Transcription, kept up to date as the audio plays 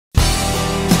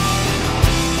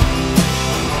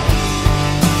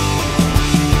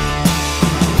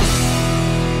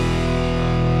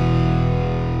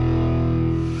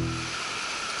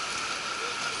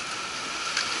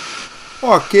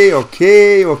Okay.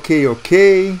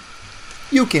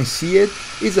 You can see it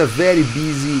is a very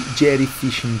busy jetty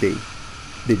fishing day.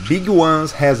 The big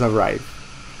ones has arrived.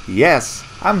 Yes,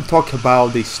 I'm talking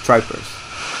about the stripers.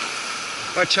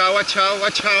 Watch out.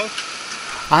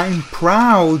 I'm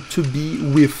proud to be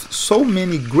with so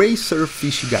many great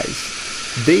surffish guys.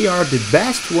 They are the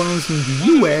best ones in the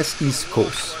US East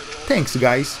Coast. Thanks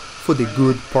guys for the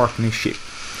good partnership.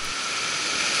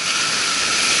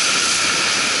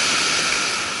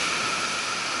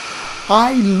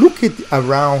 I looked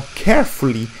around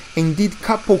carefully and did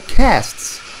couple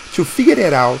casts to figure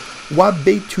it out what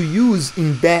bait to use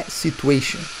in that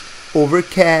situation.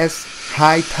 Overcast,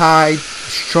 high tide,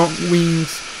 strong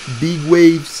winds, big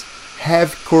waves,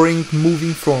 heavy current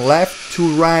moving from left to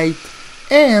right,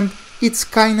 and it's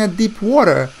kinda deep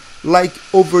water, like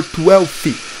over 12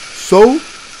 feet. So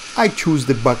I choose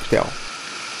the bucktail.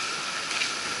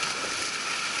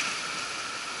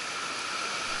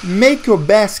 Make your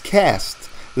best cast,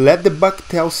 let the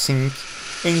bucktail sink,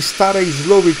 and start a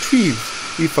slow retrieve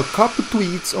with a couple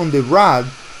twists on the rod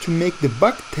to make the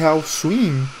bucktail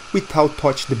swim without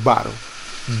touch the bottom.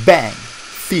 Bang!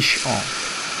 Fish on.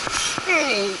 Oh,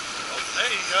 there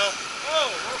you go.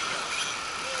 Oh.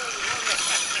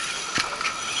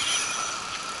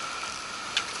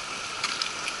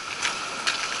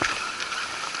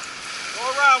 Go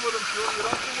around with him, Julie. You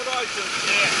don't do what I do.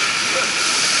 Yeah.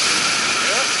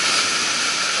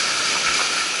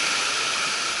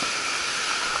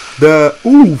 The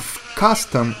Wolf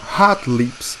Custom Hot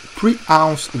Lips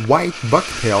 3-ounce white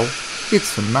bucktail,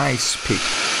 it's a nice pick.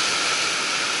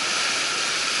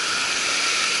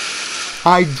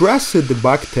 I dressed the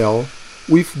bucktail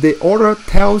with the other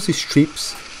tails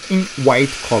strips in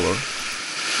white color.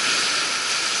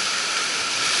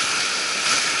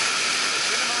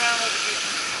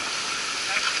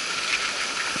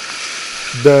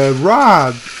 The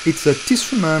rod, it's a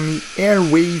Tsunami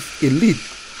Airwave Elite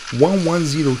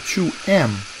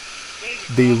 1102M.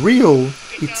 The reel,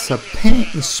 it's a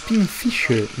Pen Spin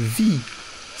Fisher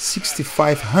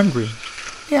V6500,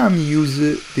 and I'm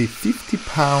using the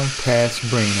 50-pound test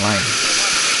brain line.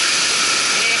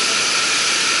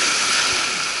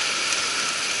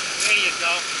 There you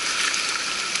go.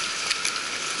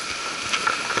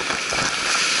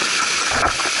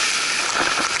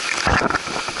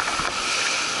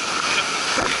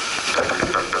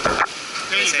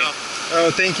 There you go. Oh,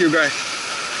 thank you, guys.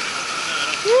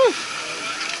 Woo.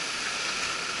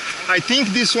 I think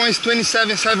this one is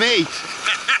 27.78.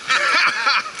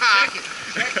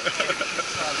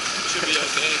 Should be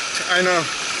okay. I know.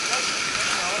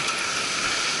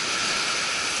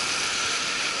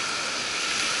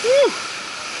 Woo.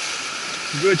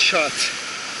 Good shot.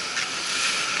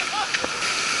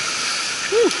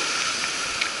 Woo.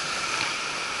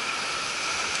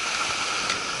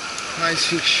 Nice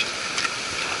fish.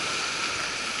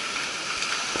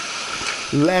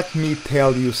 Let me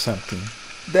tell you something.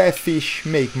 That fish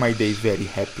make my day very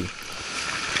happy.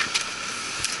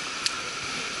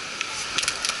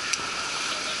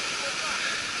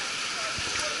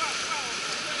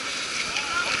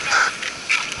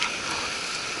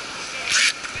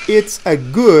 It's a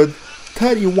good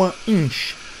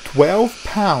 31-inch, 12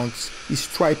 pounds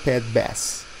striped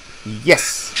bass.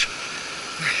 Yes!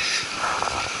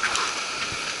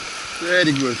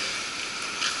 Very good.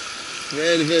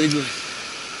 Very good.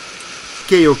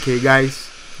 Okay guys,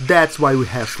 that's what we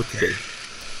have for today.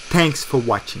 Thanks for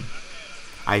watching.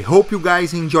 I hope you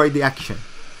guys enjoyed the action.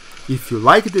 If you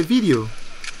liked the video,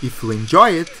 if you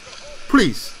enjoy it,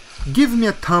 please give me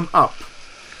a thumb up.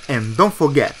 And don't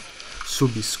forget,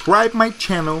 subscribe my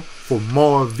channel for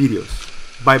more videos.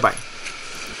 Bye bye.